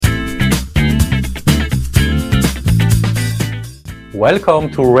Welcome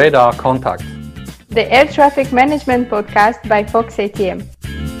to Radar Contact, the air traffic management podcast by Fox ATM.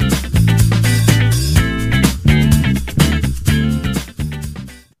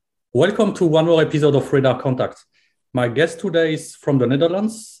 Welcome to one more episode of Radar Contact. My guest today is from the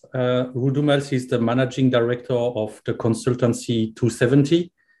Netherlands. Ruud Hummels is the managing director of the consultancy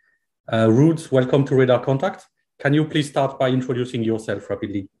 270. Ruud, welcome to Radar Contact. Can you please start by introducing yourself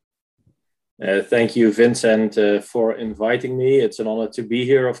rapidly? Thank you, Vincent, for inviting me. It's an honor to be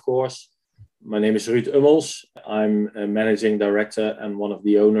here, of course. My name is Ruud Hummels. I'm a managing director and one of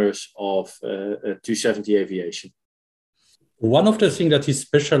the owners of 270 Aviation. One of the things that is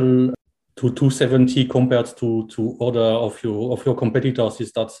special to 270 compared to other of your competitors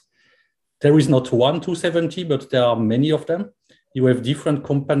is that there is not one 270, but there are many of them. You have different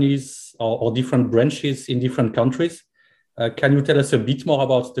companies or different branches in different countries. Can you tell us a bit more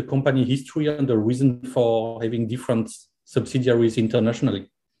about the company history and the reason for having different subsidiaries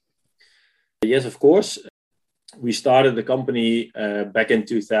internationally? Yes, of course. We started the company back in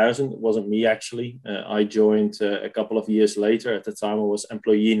 2000. It wasn't me, actually. I joined a couple of years later. At the time, I was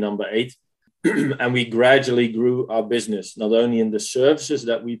employee number 8. And we gradually grew our business, not only in the services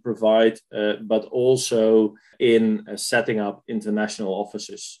that we provide, but also in setting up international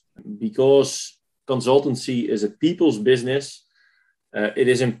offices. Because consultancy is a people's business, it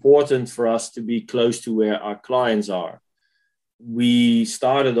is important for us to be close to where our clients are. We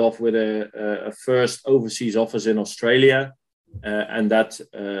started off with a first overseas office in Australia, and that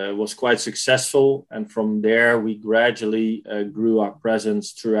was quite successful. And from there, we gradually grew our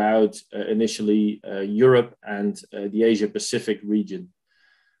presence throughout initially Europe and the Asia Pacific region.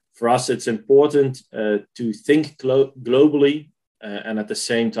 For us, it's important to think globally and at the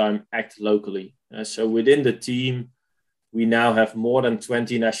same time act locally. So within the team, we now have more than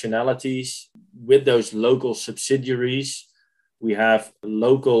 20 nationalities. With those local subsidiaries, we have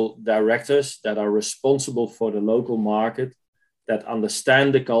local directors that are responsible for the local market, that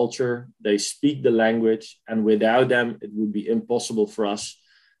understand the culture, they speak the language, and without them, it would be impossible for us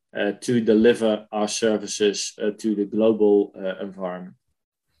to deliver our services to the global environment.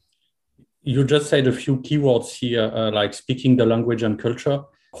 You just said a few keywords here, like speaking the language and culture.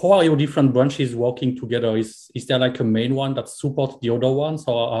 How are your different branches working together? Is there like a main one that supports the other ones,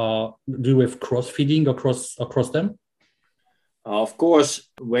 or do you have cross-feeding across them? Of course,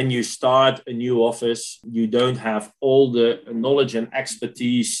 when you start a new office, you don't have all the knowledge and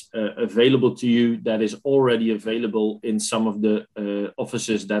expertise available to you that is already available in some of the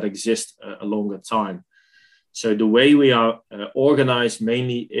offices that exist a longer time. So the way we are organized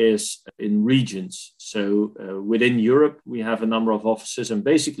mainly is in regions. So within Europe, we have a number of offices, and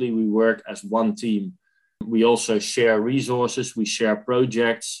basically we work as one team. We also share resources, we share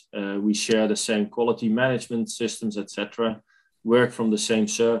projects, we share the same quality management systems, etc., work from the same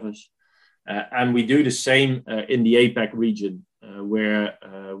service. And we do the same in the APAC region, where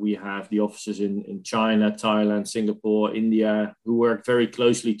we have the offices in China, Thailand, Singapore, India, who work very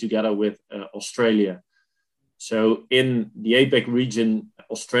closely together with Australia. So in the APAC region,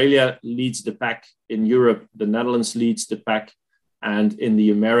 Australia leads the pack. In Europe, the Netherlands leads the pack. And in the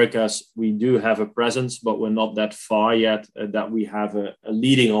Americas, we do have a presence, but we're not that far yet that we have a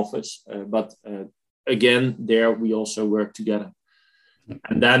leading office. But again, there we also work together.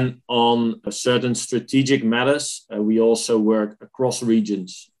 And then on certain strategic matters, we also work across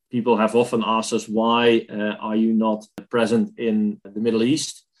regions. People have often asked us, why are you not present in the Middle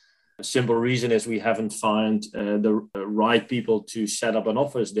East? A simple reason is we haven't found the right people to set up an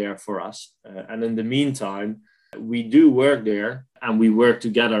office there for us. And in the meantime, we do work there, and we work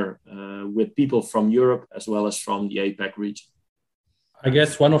together with people from Europe as well as from the APAC region. I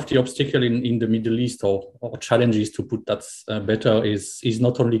guess one of the obstacles in the Middle East or challenges, to put that better, is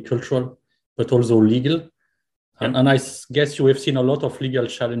not only cultural, but also legal. And I guess you have seen a lot of legal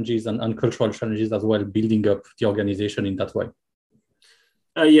challenges and cultural challenges as well, building up the organization in that way.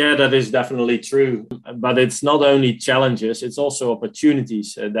 Yeah, that is definitely true. But it's not only challenges, it's also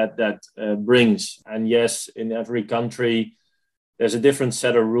opportunities that brings. And yes, in every country, there's a different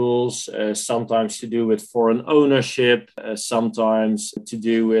set of rules, sometimes to do with foreign ownership, sometimes to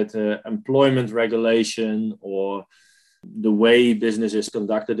do with employment regulation or the way business is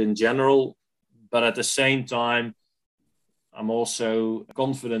conducted in general. But at the same time, I'm also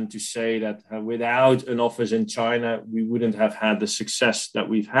confident to say that without an office in China, we wouldn't have had the success that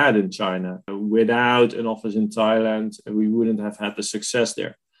we've had in China. Without an office in Thailand, we wouldn't have had the success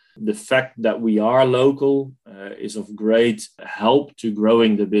there. The fact that we are local is of great help to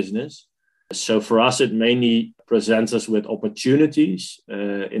growing the business. So for us, it mainly presents us with opportunities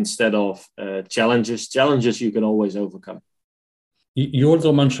instead of challenges. Challenges you can always overcome. You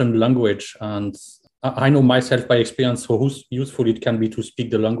also mentioned language, and I know myself by experience how useful it can be to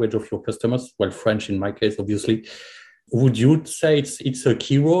speak the language of your customers. Well, French in my case, obviously. Would you say it's a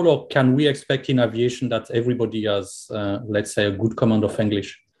key role, or can we expect in aviation that everybody has, let's say, a good command of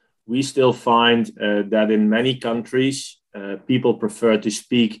English? We still find that in many countries, people prefer to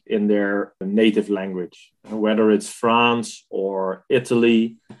speak in their native language, whether it's France or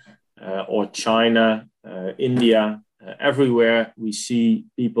Italy or China, India. Everywhere we see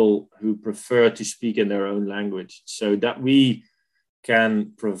people who prefer to speak in their own language. So that we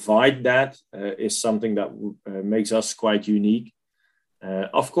can provide that is something that makes us quite unique.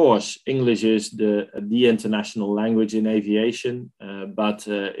 Of course, English is the international language in aviation, but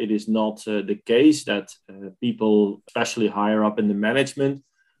it is not the case that people, especially higher up in the management,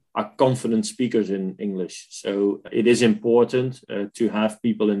 are confident speakers in English. So it is important to have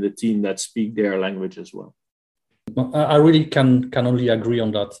people in the team that speak their language as well. I really can only agree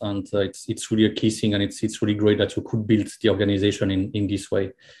on that, and it's really a key thing, and it's really great that you could build the organization in this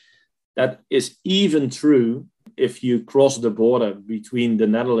way. That is even true if you cross the border between the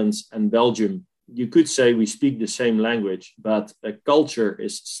Netherlands and Belgium. You could say we speak the same language, but the culture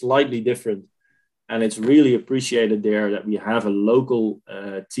is slightly different, and it's really appreciated there that we have a local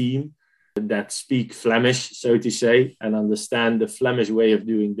team that speak Flemish, so to say, and understand the Flemish way of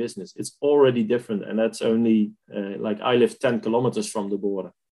doing business. It's already different, and that's only I live 10 kilometers from the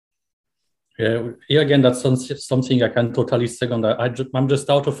border. Yeah, again, that's something I can totally second. I'm just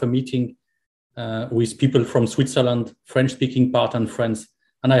out of a meeting with people from Switzerland, French-speaking part and France,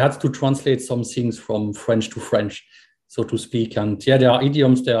 and I had to translate some things from French to French, so to speak. And yeah, there are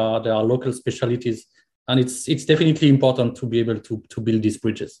idioms, there are local specialties, and it's definitely important to be able to build these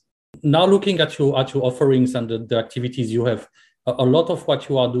bridges. Now, looking at your offerings and the activities you have, a lot of what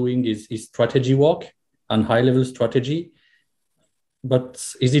you are doing is strategy work and high-level strategy.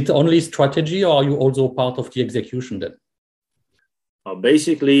 But is it only strategy, or are you also part of the execution then?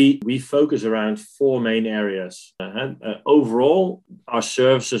 Basically, we focus around four main areas. Overall, our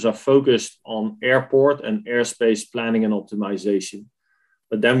services are focused on airport and airspace planning and optimization.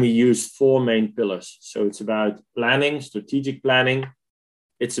 But then we use four main pillars. So it's about planning, strategic planning.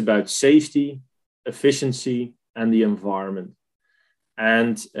 It's about safety, efficiency, and the environment.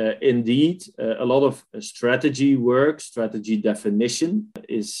 And indeed, a lot of strategy work, strategy definition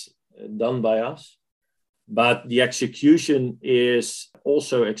is done by us. But the execution is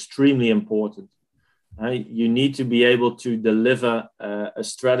also extremely important. You need to be able to deliver a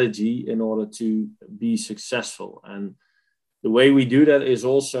strategy in order to be successful. And the way we do that is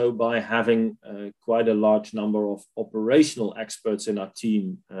also by having quite a large number of operational experts in our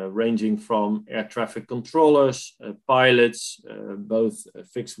team, ranging from air traffic controllers, pilots, both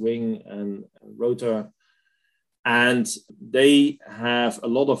fixed wing and rotor. And they have a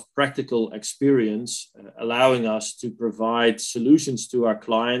lot of practical experience, allowing us to provide solutions to our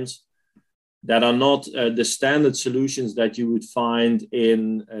clients that are not the standard solutions that you would find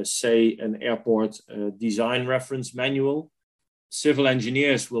in, say, an airport design reference manual. Civil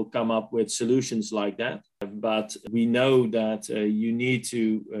engineers will come up with solutions like that, but we know that you need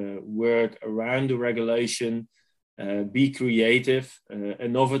to work around the regulation, be creative,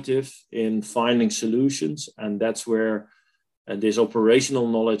 innovative in finding solutions, and that's where this operational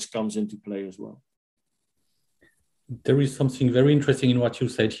knowledge comes into play as well. There is something very interesting in what you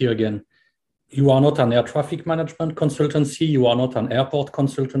said here again. You are not an air traffic management consultancy, you are not an airport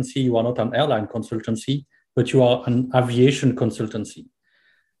consultancy, you are not an airline consultancy, but you are an aviation consultancy.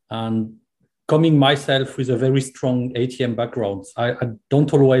 And coming myself with a very strong ATM background, I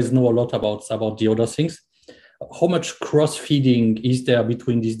don't always know a lot about the other things. How much cross-feeding is there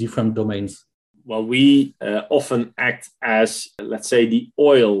between these different domains? Well, we often act as, let's say, the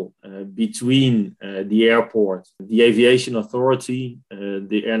oil between the airport, the aviation authority,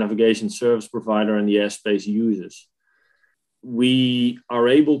 the air navigation service provider, and the airspace users. We are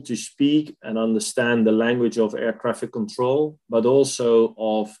able to speak and understand the language of air traffic control, but also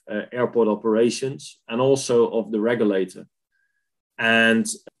of airport operations and also of the regulator. And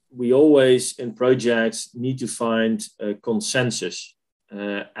we always, in projects, need to find a consensus.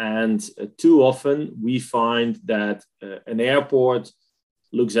 And too often we find that an airport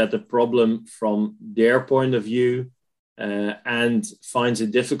looks at the problem from their point of view and finds it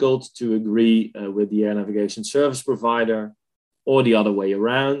difficult to agree with the air navigation service provider, or the other way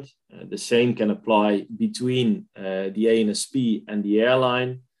around. The same can apply between the ANSP and the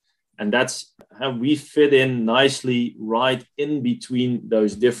airline. And that's how we fit in nicely right in between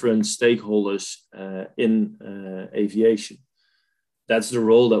those different stakeholders in aviation. That's the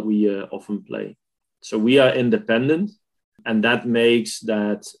role that we often play. So we are independent, And that makes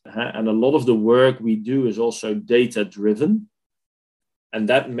that, and a lot of the work we do is also data driven. And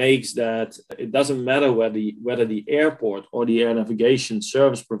that makes that it doesn't matter whether the airport or the air navigation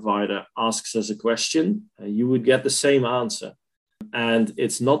service provider asks us a question, you would get the same answer. And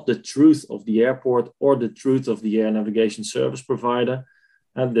it's not the truth of the airport or the truth of the air navigation service provider.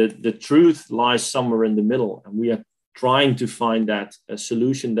 And the truth lies somewhere in the middle. And we are trying to find that a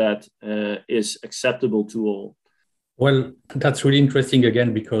solution that is acceptable to all. Well, that's really interesting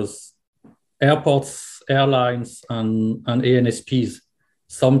again, because airports, airlines, and ANSPs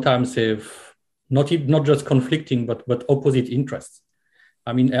sometimes have not just conflicting, but opposite interests.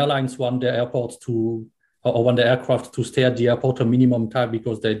 I mean, airlines want their airports want the aircraft to stay at the airport a minimum time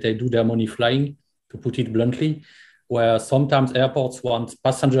because they do their money flying, to put it bluntly, where sometimes airports want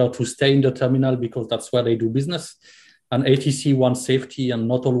passengers to stay in the terminal because that's where they do business. And ATC wants safety and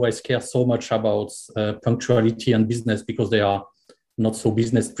not always care so much about punctuality and business because they are not so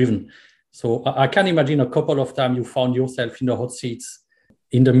business driven. So I can imagine a couple of times you found yourself in the hot seats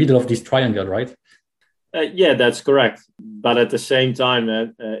in the middle of this triangle, right? Yeah, that's correct. But at the same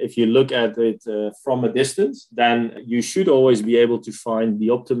time, if you look at it from a distance, then you should always be able to find the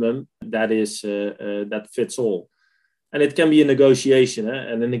optimum that is that fits all. And it can be a negotiation.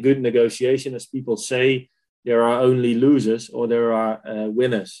 And in a good negotiation, as people say, there are only losers or there are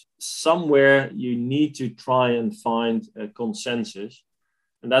winners. Somewhere you need to try and find a consensus.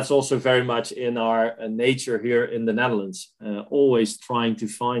 And that's also very much in our nature here in the Netherlands, always trying to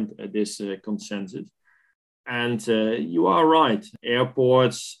find this consensus. And you are right.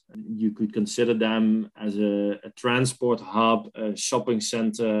 Airports, you could consider them as a transport hub, a shopping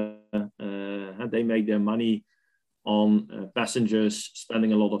center. They make their money on passengers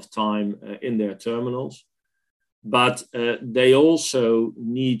spending a lot of time in their terminals. But they also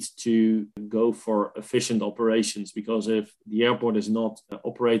need to go for efficient operations, because if the airport is not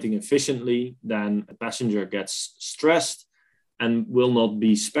operating efficiently, then a passenger gets stressed and will not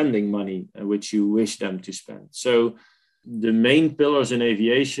be spending money which you wish them to spend. So the main pillars in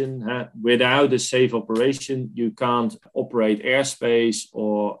aviation, without a safe operation, you can't operate airspace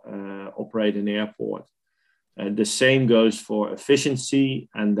or operate an airport. The same goes for efficiency.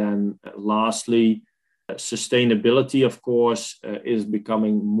 And then lastly, sustainability, of course, is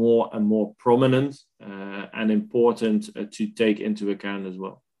becoming more and more prominent and important to take into account as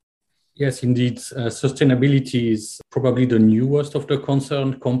well. Yes, indeed. Sustainability is probably the newest of the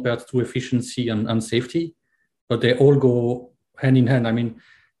concern compared to efficiency and safety, but they all go hand in hand. I mean,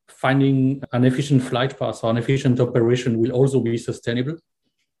 finding an efficient flight path or an efficient operation will also be sustainable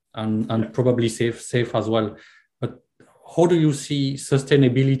and probably safe as well. But how do you see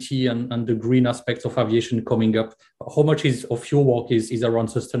sustainability and the green aspects of aviation coming up? How much of your work is around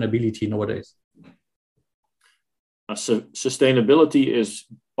sustainability nowadays? So sustainability is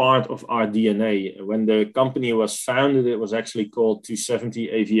part of our DNA. When the company was founded, it was actually called 270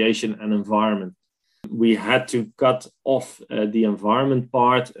 Aviation and Environment. We had to cut off the environment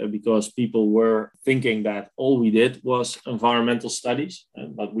part because people were thinking that all we did was environmental studies,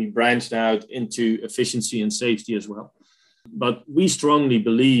 but we branched out into efficiency and safety as well. But we strongly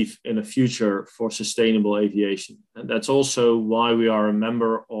believe in a future for sustainable aviation. And that's also why we are a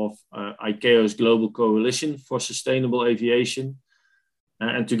member of ICAO's Global Coalition for Sustainable Aviation.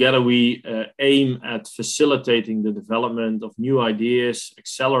 And together we aim at facilitating the development of new ideas,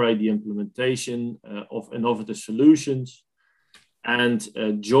 accelerate the implementation of innovative solutions, and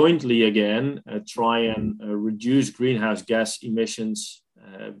jointly again try and reduce greenhouse gas emissions,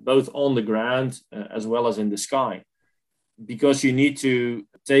 both on the ground as well as in the sky. Because you need to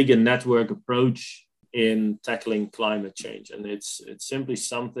take a network approach in tackling climate change. And it's simply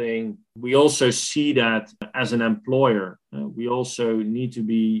something, we also see that as an employer, we also need to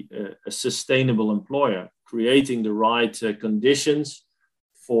be a sustainable employer, creating the right conditions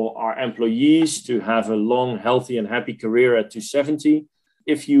for our employees to have a long, healthy and happy career at 270.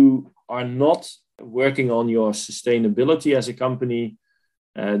 If you are not working on your sustainability as a company,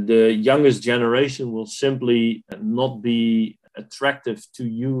 the youngest generation will simply not be attractive to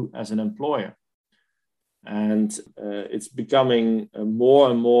you as an employer. And it's becoming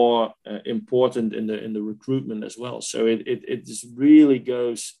more and more important in the recruitment as well. So it just really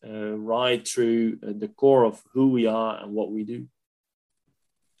goes right through the core of who we are and what we do.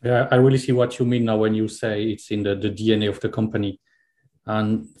 Yeah, I really see what you mean now when you say it's in the DNA of the company.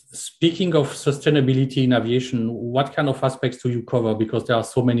 And speaking of sustainability in aviation, what kind of aspects do you cover? Because there are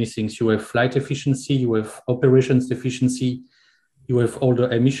so many things. You have flight efficiency, you have operations efficiency, you have all the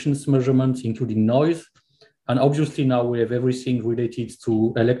emissions measurements, including noise. And obviously now we have everything related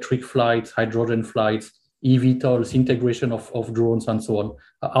to electric flights, hydrogen flights, eVTOLs, integration of drones, and so on.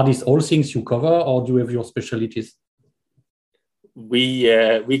 Are these all things you cover, or do you have your specialties?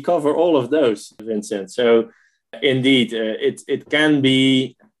 We cover all of those, Vincent. So indeed, it can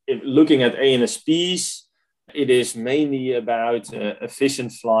be, looking at ANSPs, it is mainly about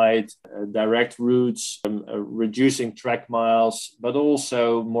efficient flight, direct routes, reducing track miles, but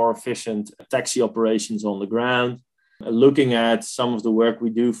also more efficient taxi operations on the ground. Looking at some of the work we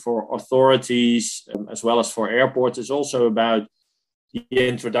do for authorities as well as for airports is also about the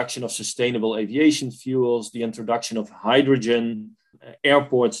introduction of sustainable aviation fuels, the introduction of hydrogen.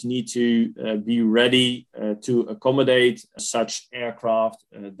 Airports need to be ready to accommodate such aircraft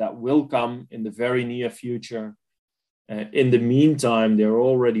that will come in the very near future. In the meantime, they're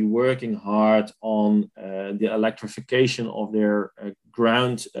already working hard on the electrification of their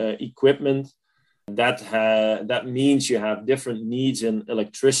ground equipment. That means you have different needs in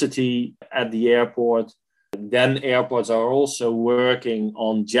electricity at the airport. Then airports are also working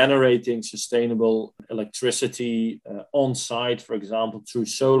on generating sustainable electricity on site, for example, through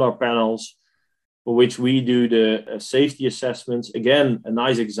solar panels, for which we do the safety assessments. Again, a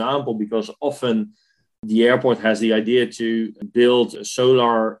nice example, because often the airport has the idea to build a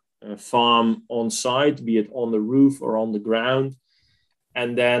solar farm on site, be it on the roof or on the ground.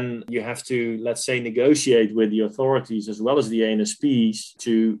 And then you have to, let's say, negotiate with the authorities as well as the ANSPs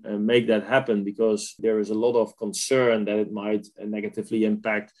to make that happen, because there is a lot of concern that it might negatively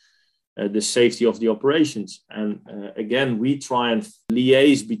impact the safety of the operations. And again, we try and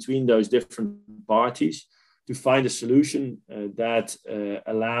liaise between those different parties to find a solution that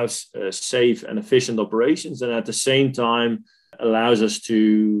allows safe and efficient operations, and at the same time allows us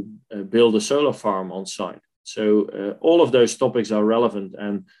to build a solar farm on site. So all of those topics are relevant.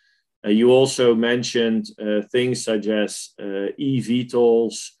 And you also mentioned things such as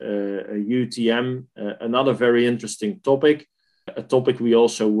eVTOLs, UTM, another very interesting topic, a topic we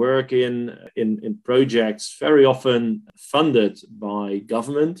also work in projects very often funded by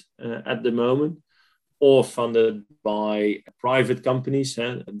government at the moment, or funded by private companies.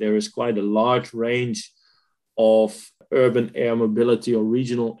 There is quite a large range of urban air mobility or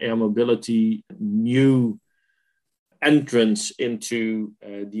regional air mobility new entrance into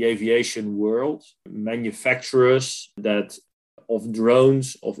the aviation world, manufacturers of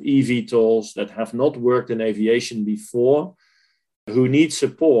drones, of eVTOLs that have not worked in aviation before, who need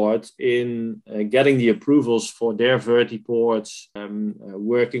support in getting the approvals for their vertiports,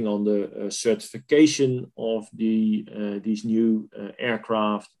 working on the certification of these new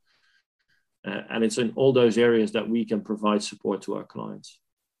aircraft. And it's in all those areas that we can provide support to our clients.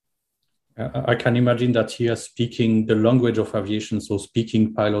 I can imagine that here speaking the language of aviation, so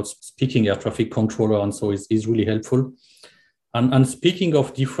speaking pilots, speaking air traffic controller, and so is really helpful. And speaking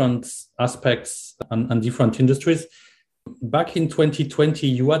of different aspects and different industries, back in 2020,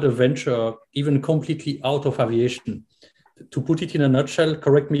 you had a venture even completely out of aviation. To put it in a nutshell,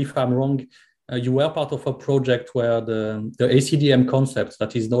 correct me if I'm wrong, you were part of a project where the ACDM concept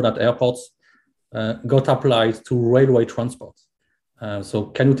that is known at airports got applied to railway transport. So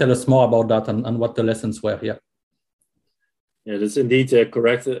can you tell us more about that and what the lessons were here? Yeah, that's indeed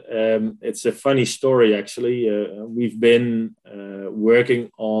correct. It's a funny story, actually. We've been working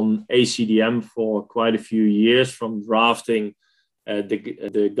on ACDM for quite a few years, from drafting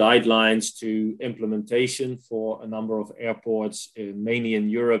the guidelines to implementation for a number of airports, mainly in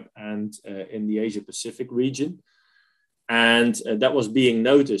Europe and in the Asia-Pacific region. And that was being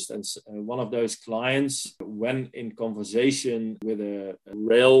noticed. And one of those clients, when in conversation with a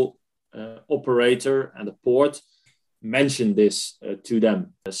rail operator and a port, mentioned this to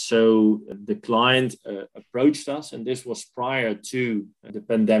them. So the client approached us, and this was prior to the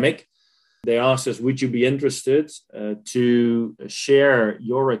pandemic. They asked us, would you be interested to share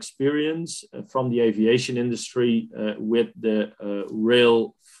your experience from the aviation industry with the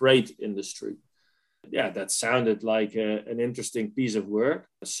rail freight industry? Yeah, that sounded like an interesting piece of work.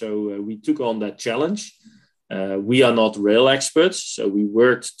 So we took on that challenge. We are not rail experts, so we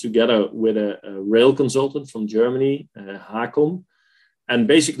worked together with a rail consultant from Germany, Hakon, and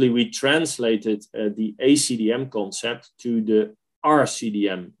basically we translated the ACDM concept to the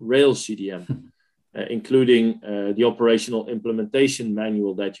RCDM, rail CDM, including the operational implementation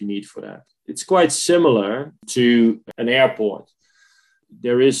manual that you need for that. It's quite similar to an airport.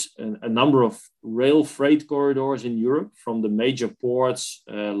 There is a number of rail freight corridors in Europe, from the major ports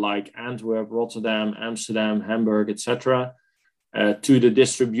like Antwerp, Rotterdam, Amsterdam, Hamburg, etc., to the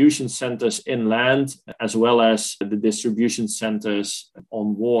distribution centers inland, as well as the distribution centers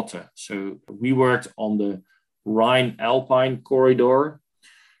on water. So we worked on the Rhine-Alpine corridor,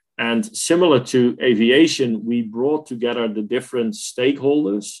 And similar to aviation, we brought together the different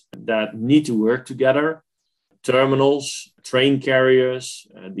stakeholders that need to work together: terminals, train carriers,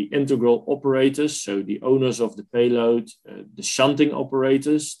 the integral operators, so the owners of the payload, the shunting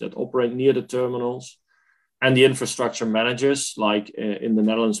operators that operate near the terminals, and the infrastructure managers like in the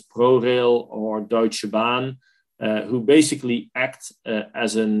Netherlands ProRail or Deutsche Bahn, who basically act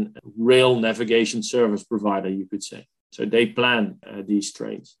as a rail navigation service provider, you could say. So they plan these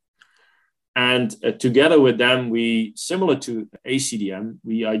trains. And together with them, we, similar to ACDM,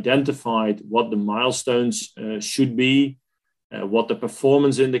 we identified what the milestones should be, what the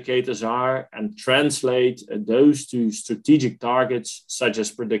performance indicators are, and translate those to strategic targets such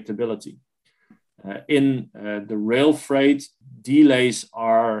as predictability. In the rail freight, delays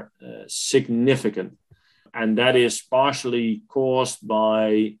are significant. And that is partially caused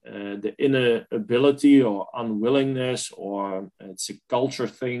by the inability or unwillingness, or it's a culture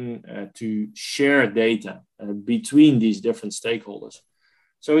thing to share data between these different stakeholders.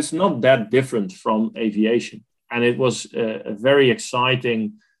 So it's not that different from aviation. And it was a very exciting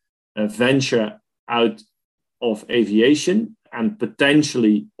venture out of aviation, and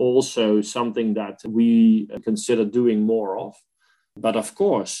potentially also something that we consider doing more of. But of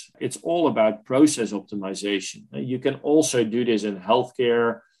course, it's all about process optimization. You can also do this in healthcare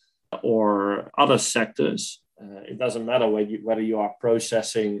or other sectors. It doesn't matter whether you are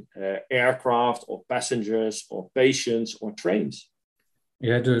processing aircraft or passengers or patients or trains.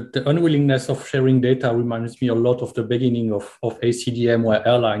 Yeah, the unwillingness of sharing data reminds me a lot of the beginning of ACDM, where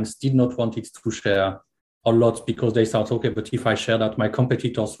airlines did not want it to share a lot because they thought, okay, but if I share that, my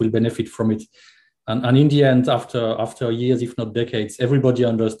competitors will benefit from it. And in the end, after years, if not decades, everybody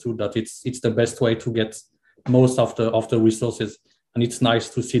understood that it's the best way to get most of the resources. And it's nice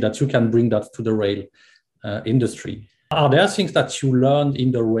to see that you can bring that to the rail industry. Are there things that you learned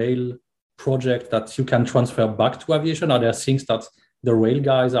in the rail project that you can transfer back to aviation? Are there things that the rail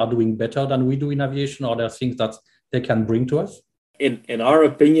guys are doing better than we do in aviation? Or are there things that they can bring to us? In our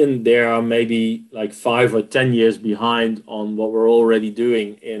opinion, they are maybe like 5 or 10 years behind on what we're already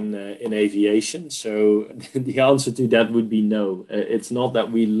doing in aviation. So the answer to that would be no. It's not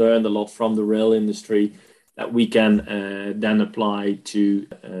that we learned a lot from the rail industry that we can then apply to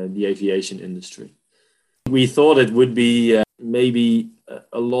the aviation industry. We thought it would be maybe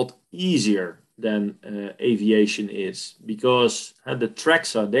a lot easier than aviation is, because the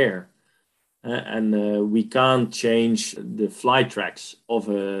tracks are there. And we can't change the flight tracks of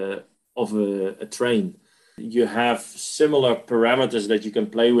a train. You have similar parameters that you can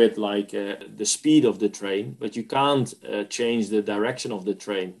play with, like the speed of the train, but you can't change the direction of the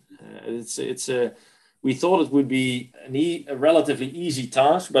train. We thought it would be a relatively easy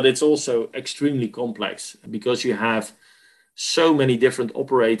task, but it's also extremely complex, because you have so many different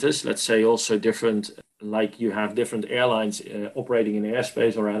operators. Let's say also different, like you have different airlines operating in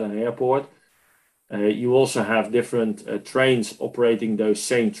airspace or at an airport. You also have different trains operating those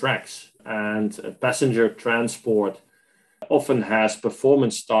same tracks, and passenger transport often has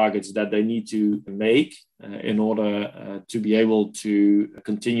performance targets that they need to make in order to be able to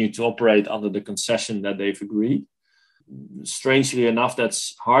continue to operate under the concession that they've agreed. Strangely enough,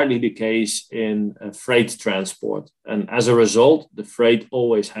 that's hardly the case in freight transport. And as a result, the freight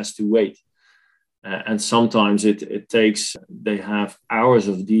always has to wait. And sometimes they have hours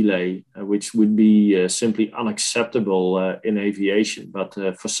of delay, which would be simply unacceptable in aviation. But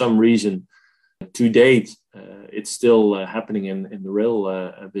for some reason, to date, it's still happening in the rail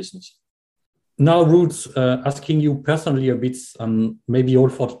business. Now, Ruud, asking you personally a bit, maybe all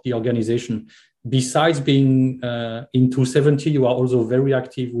for the organization. Besides being in 270, you are also very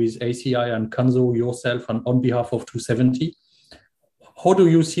active with ACI and Canso yourself and on behalf of 270. How do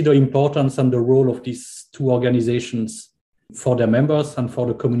you see the importance and the role of these two organizations for their members and for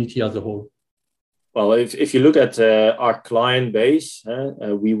the community as a whole? Well, if you look at our client base,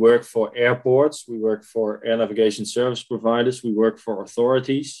 we work for airports, we work for air navigation service providers, we work for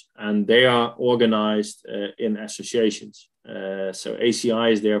authorities, and they are organized in associations. So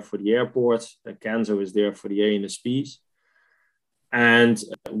ACI is there for the airports, Canso is there for the ANSPs. And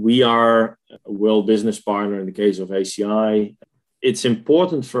we are a world business partner in the case of ACI. It's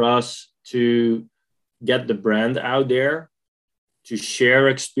important for us to get the brand out there, to share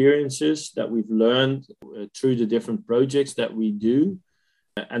experiences that we've learned through the different projects that we do,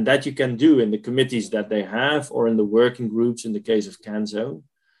 and that you can do in the committees that they have or in the working groups in the case of Canso.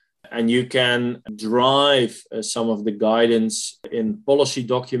 And you can drive some of the guidance in policy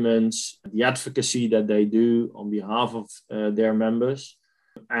documents, the advocacy that they do on behalf of their members.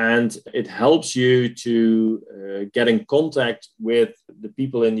 And it helps you to get in contact with the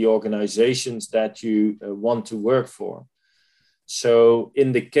people in the organizations that you want to work for. So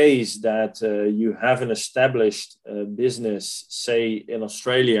in the case that you have an established business, say in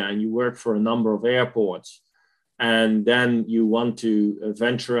Australia, and you work for a number of airports, and then you want to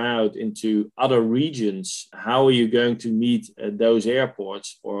venture out into other regions, how are you going to meet those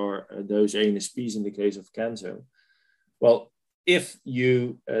airports or those ANSPs in the case of Kenzo? Well, if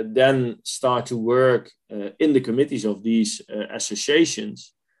you then start to work in the committees of these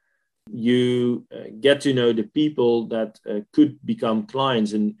associations, you get to know the people that could become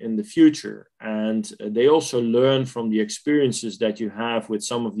clients in the future. And they also learn from the experiences that you have with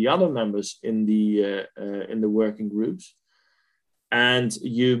some of the other members in the working groups. And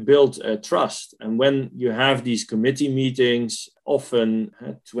you build trust. And when you have these committee meetings, often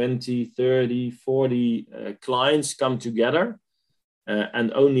 20, 30, 40 clients come together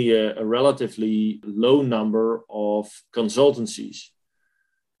and only a relatively low number of consultancies.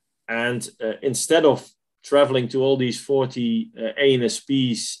 And instead of traveling to all these 40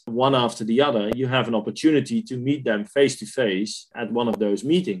 ANSPs one after the other, you have an opportunity to meet them face to face at one of those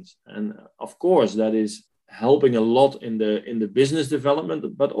meetings. And of course, that is helping a lot in the business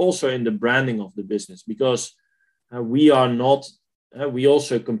development, but also in the branding of the business, because we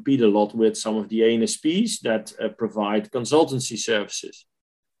also compete a lot with some of the ANSPs that provide consultancy services.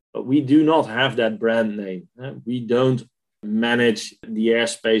 But we do not have that brand name. We don't manage the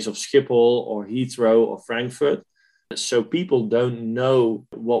airspace of Schiphol or Heathrow or Frankfurt. So people don't know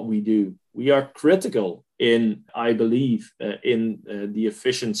what we do. We are critical in, I believe, in the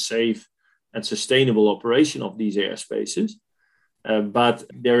efficient, safe and sustainable operation of these airspaces. But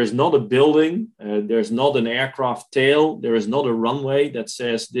there is not a building, there's not an aircraft tail, there is not a runway that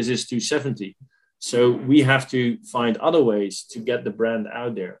says this is 270. So we have to find other ways to get the brand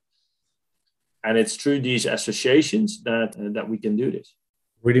out there. And it's through these associations that we can do this.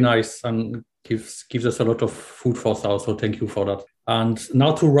 Really nice, and gives us a lot of food for thought. So thank you for that. And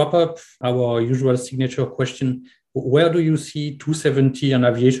now to wrap up our usual signature question, where do you see 270 and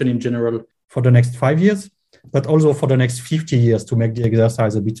aviation in general for the next 5 years, but also for the next 50 years to make the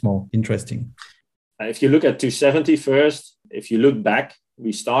exercise a bit more interesting? If you look at 270 first, if you look back,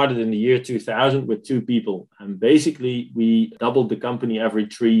 we started in the year 2000 with 2 people. And basically, we doubled the company every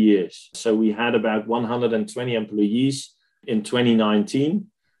 3 years. So we had about 120 employees in 2019,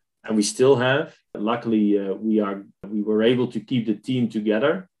 and we still have. Luckily, we were able to keep the team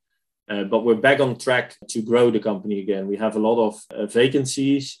together, but we're back on track to grow the company again. We have a lot of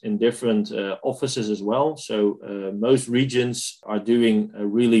vacancies in different offices as well. So most regions are doing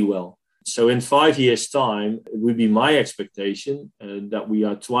really well. So in 5 years' time, it would be my expectation that we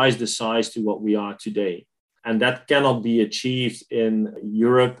are twice the size to what we are today. And that cannot be achieved in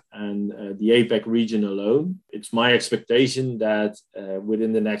Europe and the APAC region alone. It's my expectation that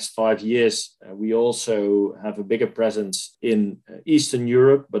within the next 5 years, we also have a bigger presence in Eastern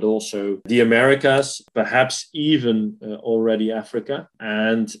Europe, but also the Americas, perhaps even already Africa.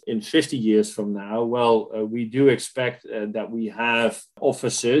 And in 50 years from now, we do expect that we have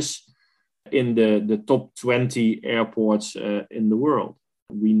offices in the top 20 airports in the world.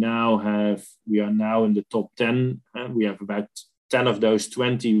 We are now in the top 10. We have about 10 of those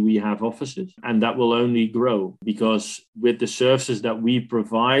 20, we have offices, and that will only grow because with the services that we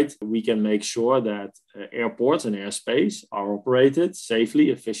provide, we can make sure that airports and airspace are operated safely,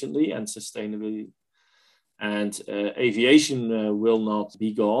 efficiently, and sustainably. And aviation will not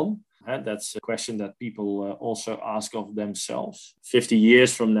be gone. That's a question that people also ask of themselves. 50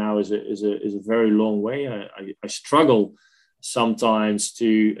 years from now is a very long way. I struggle sometimes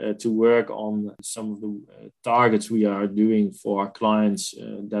to work on some of the targets we are doing for our clients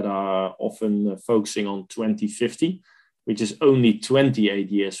that are often focusing on 2050, which is only 28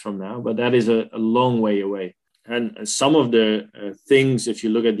 years from now, but that is a long way away. And some of the things, if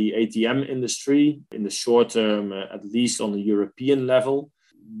you look at the ATM industry in the short term, at least on the European level,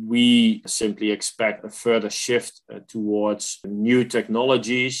 we simply expect a further shift towards new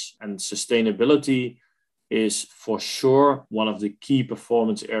technologies, and sustainability is for sure one of the key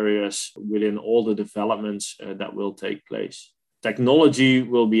performance areas within all the developments that will take place. Technology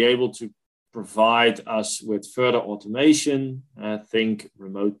will be able to provide us with further automation. Think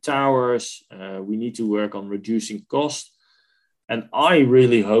remote towers. We need to work on reducing cost. And I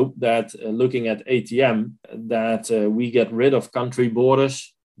really hope that looking at ATM, that we get rid of country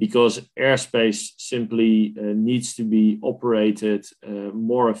borders, because airspace simply needs to be operated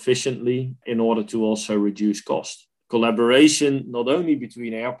more efficiently in order to also reduce cost. collaboration, not only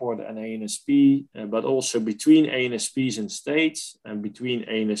between airport and ANSP, but also between ANSPs and states and between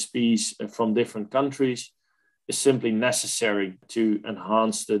ANSPs from different countries, is simply necessary to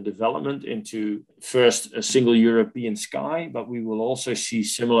enhance the development into first a single European sky, but we will also see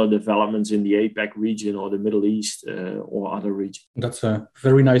similar developments in the APAC region or the Middle East or other regions. That's a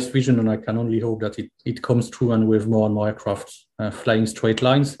very nice vision, and I can only hope that it comes true and with more and more aircraft flying straight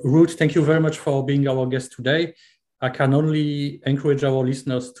lines. Ruud, thank you very much for being our guest today. I can only encourage our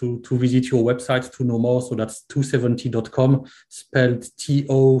listeners to visit your website to know more. So that's 270.com, spelled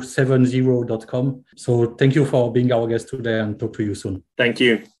TO70.com. So thank you for being our guest today, and talk to you soon. Thank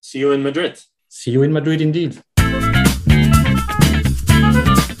you. See you in Madrid. See you in Madrid indeed.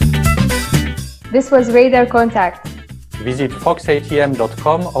 This was Radar Contact. Visit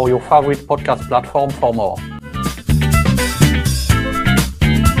foxatm.com or your favorite podcast platform for more.